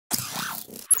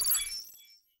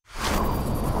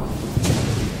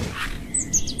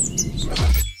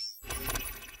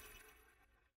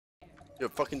Yo,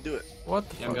 fucking do it. What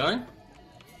the Yeah, fuck? I'm going.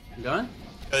 I'm going.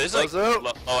 There's like What's up?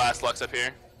 low ass Lux up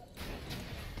here.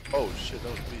 Oh shit,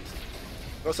 that was a beast.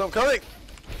 Oh, so I'm coming!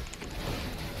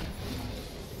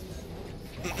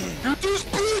 You this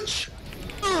bitch!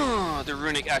 The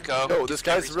runic echo. Yo, this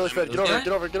guy's really fed. Get over, Okay.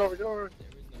 get over, get over, get over.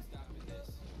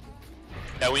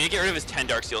 Yeah, we need to get rid of his 10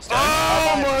 Dark Seal stack.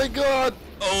 Oh my god!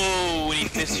 Oh, when he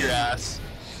fist your ass.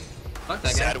 Fuck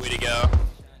that Sad guy. way to go.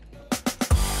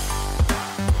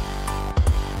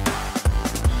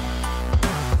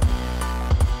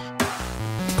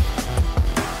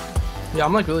 Yeah,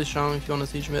 I'm like really strong if you want to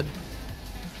siege mid.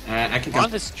 I can I want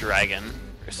come. this dragon,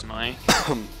 personally.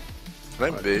 I'm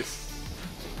base.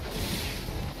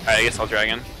 Alright, I guess I'll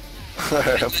dragon.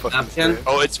 I'm fucking Up scared. ten.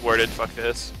 Oh, it's worded, fuck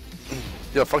this.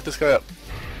 Yo, fuck this guy up.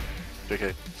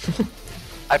 JK.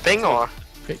 I ping or?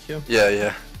 Great Q. Yeah,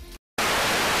 yeah.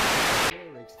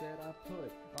 Lyrics that I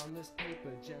put on this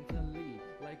paper gently,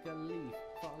 like a leaf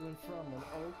falling from an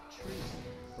oak tree.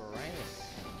 Bram.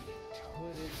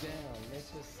 Put it down, make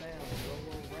the sound go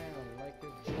around like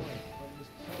a joint from this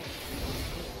point.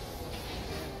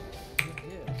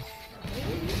 Hit.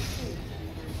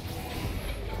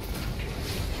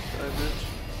 Alright, bitch.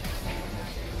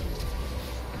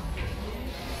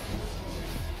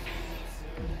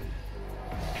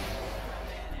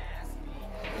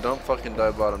 Don't fucking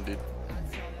die bottom, dude.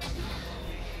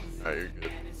 Alright, you're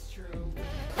good.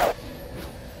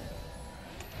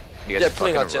 You guys Yeah, are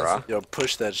fucking putting on raw. Yo,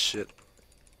 push that shit.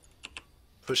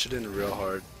 Push it in real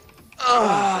hard.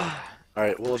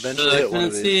 Alright, we'll eventually hit one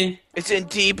of these. see. It's in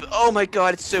deep. Oh my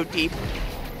god, it's so deep.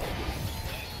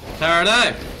 Tower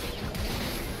dive.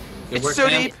 Good It's work, so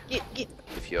man. deep.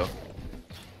 If you.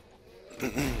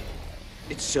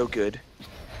 It's so good.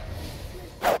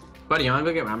 Buddy, you wanna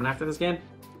go get ramen after this game?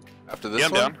 After this Yeah,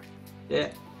 I'm one? down. Yeah.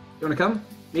 You wanna come?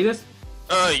 Meet us?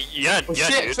 Yeah, Oh yeah,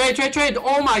 shit! dude. Trade!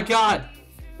 Oh my god!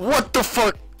 What the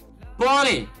fuck?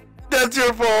 Bonnie! That's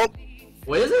your fault!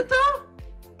 What is it though?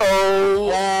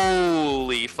 Oh!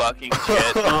 Holy fucking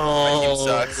shit. My team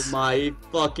sucks. my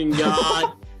fucking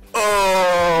god!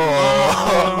 Oh!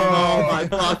 Oh my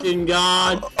fucking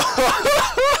god!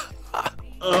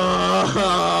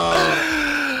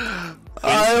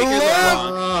 I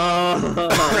love.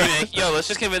 Runic, yo, let's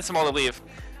just convince them all to leave.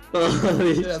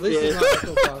 Holy Yeah, at least shit. it's not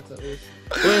echo box at least.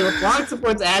 Wait, LeBlanc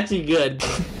support's actually good.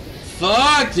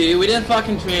 Fuck, dude, we didn't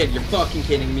fucking trade. You're fucking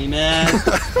kidding me, man.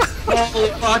 Holy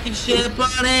fucking shit,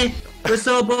 buddy. We're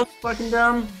so both fucking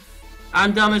dumb.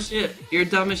 I'm dumb as shit. You're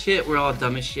dumb as shit. We're all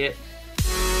dumb as shit.